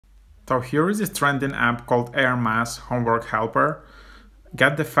So here is this trending app called Air Math Homework Helper.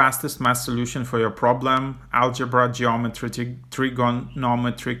 Get the fastest math solution for your problem: algebra, geometry,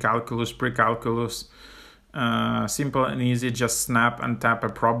 trigonometry, calculus, pre-calculus. Simple and easy, just snap and tap a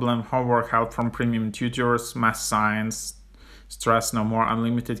problem. Homework help from premium tutors, math science, stress no more,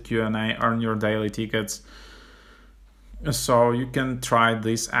 unlimited Q&A, earn your daily tickets. So you can try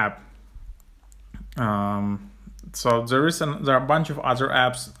this app. So there are a bunch of other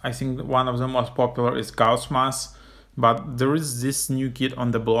apps. I think one of the most popular is Gauss Math, but there is this new kid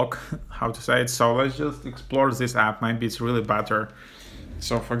on the block, how to say it. So let's just explore this app. Maybe it's really better.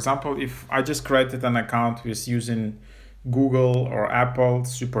 So for example, if I just created an account with using Google or Apple,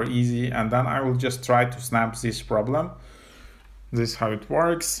 super easy, and then I will just try to snap this problem. This is how it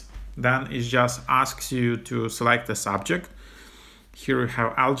works. Then it just asks you to select a subject. Here you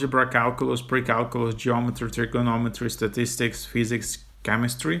have algebra, calculus, pre-calculus, geometry, trigonometry, statistics, physics,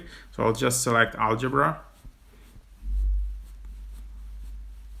 chemistry. So I'll just select algebra.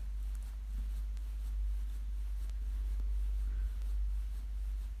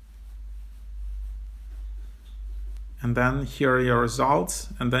 And then here are your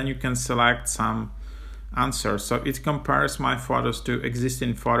results, and then you can select some answers. So it compares my photos to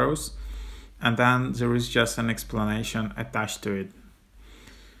existing photos, and then there is just an explanation attached to it.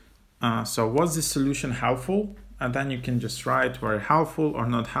 So was this solution helpful? And then you can just write very helpful or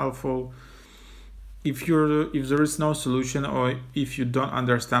not helpful. If there is no solution, or if you don't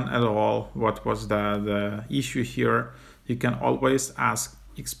understand at all what was the issue here, you can always ask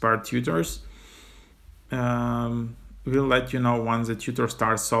expert tutors. We'll let you know once the tutor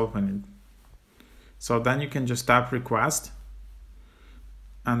starts solving it. So then you can just tap request,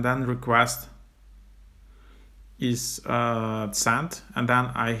 and then request is sent, and then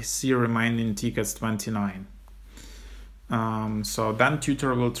I see remaining tickets 29. So then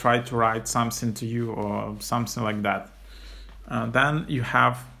tutor will try to write something to you or something like that. Then you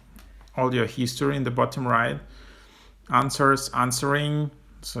have all your history in the bottom right, answers, answering,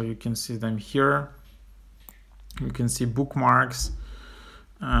 so you can see them here. You can see bookmarks,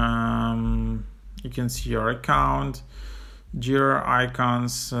 you can see your account, Jira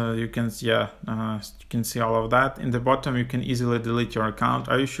icons, you can see all of that. In the bottom you can easily delete your account.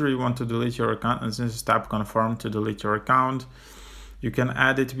 Are you sure you want to delete your account? And this is tap confirm to delete your account. You can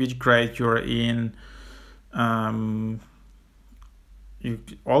edit which grade you're in.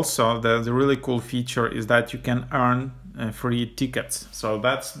 Also, the really cool feature is that you can earn free tickets. So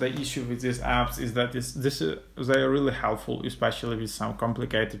that's the issue with these apps, is that they are really helpful, especially with some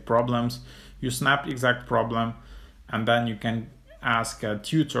complicated problems. You snap exact problem, and then you can ask a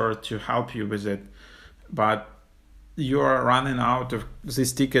tutor to help you with it. But you are running out of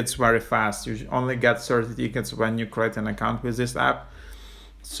these tickets very fast. You only get 30 tickets when you create an account with this app.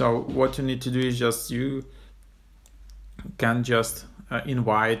 So what you need to do is you can just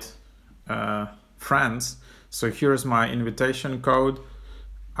invite friends. So here's my invitation code.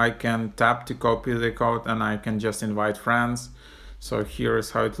 I can tap to copy the code, and I can just invite friends. So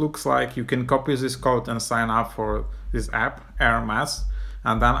here's how it looks like. You can copy this code and sign up for this app, Air Math,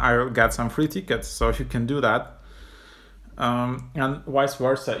 and then I will get some free tickets. So you can do that. And vice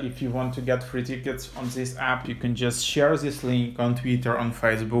versa, if you want to get free tickets on this app, you can just share this link on Twitter, on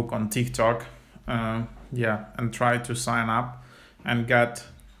Facebook, on TikTok, and try to sign up and get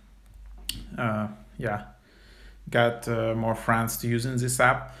more friends to using this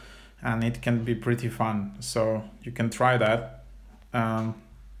app, and it can be pretty fun. So you can try that.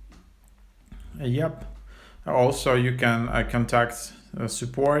 Also you can contact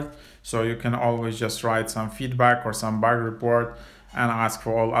support, so you can always just write some feedback or some bug report and ask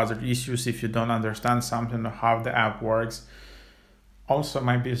for all other issues if you don't understand something or how the app works. Also,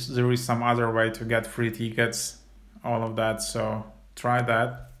 maybe there is some other way to get free tickets, all of that, so try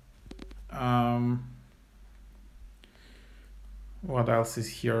that. What else is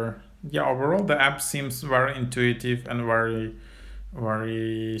here? Yeah, overall the app seems very intuitive and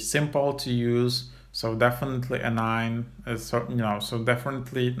very simple to use. So definitely a 9. So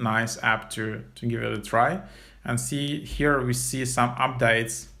definitely nice app to give it a try. And see here we see some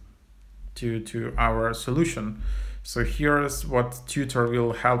updates to our solution. So here's what tutor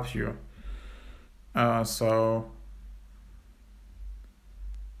will help you. So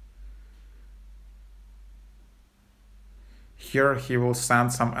here he will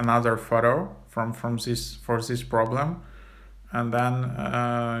send another photo for this problem, and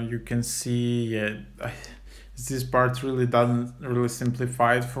then you can see this part really doesn't really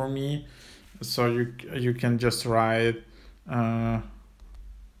simplify it for me. So you can just write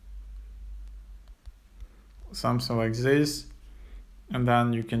something like this. and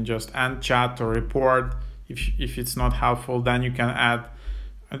then you can just end chat or report. If it's not helpful, then you can add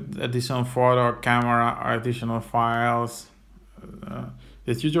additional photo, camera, or additional files.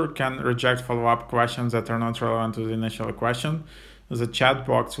 The tutor can reject follow-up questions that are not relevant to the initial question. The chat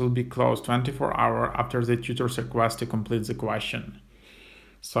box will be closed 24 hours after the tutor's request to complete the question.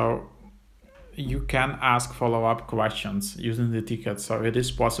 So you can ask follow-up questions using the ticket. So it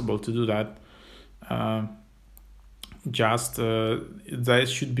is possible to do that. They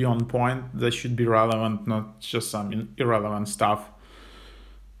should be on point. They should be relevant, not just some irrelevant stuff.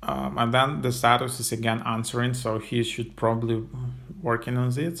 And then the status is again answering, so he should probably working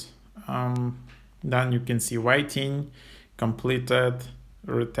on it. Then you can see waiting, completed,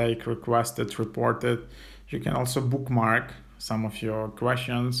 retake, requested, reported. You can also bookmark some of your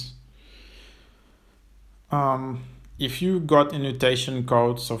questions. If you got invitation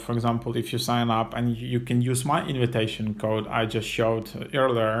code, so for example, if you sign up and you can use my invitation code I just showed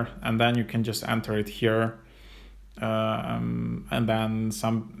earlier, and then you can just enter it here. And then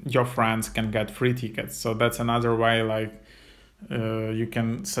your friends can get free tickets. So that's another way, like you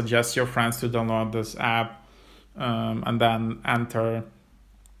can suggest your friends to download this app, and then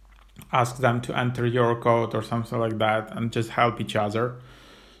ask them to enter your code or something like that, and just help each other.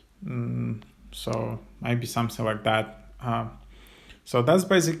 So maybe something like that. So that's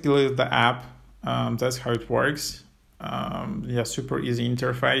basically the app. That's how it works. Yeah, super easy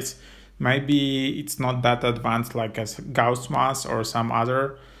interface. Maybe it's not that advanced like as Gauss Math or some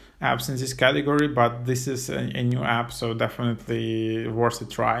other apps in this category, but this is a new app, so definitely worth a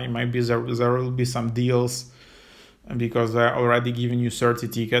try. Maybe there will be some deals because they're already giving you 30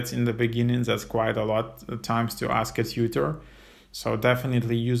 tickets in the beginning. That's quite a lot of times to ask a tutor. So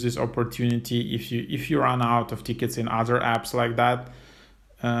definitely use this opportunity. If you run out of tickets in other apps like that,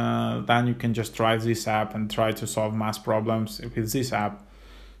 then you can just try this app and try to solve math problems with this app.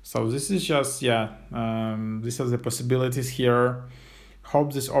 So this is just, these are the possibilities here.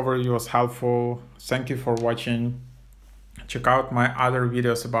 Hope this overview was helpful. Thank you for watching. Check out my other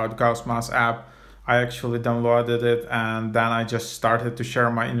videos about Gauss Math app. I actually downloaded it and then I just started to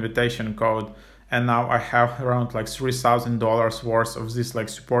share my invitation code. And now I have around like $3,000 worth of these like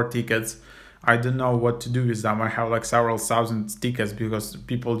support tickets. I don't know what to do with them. I have like several thousand tickets because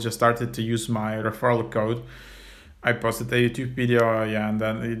people just started to use my referral code. I posted a YouTube video, and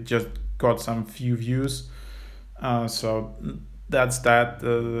then it just got some few views. So that's that.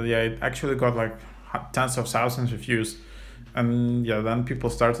 It actually got like tens of thousands of views. And then people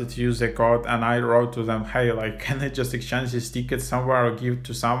started to use the code, and I wrote to them, hey, like, can I just exchange these tickets somewhere or give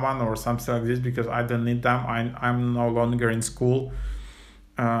to someone or something like this, because I don't need them. I'm no longer in school.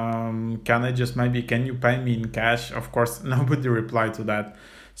 Can you pay me in cash? Of course, nobody replied to that.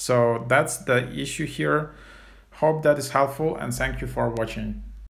 So that's the issue here. Hope that is helpful, and thank you for watching.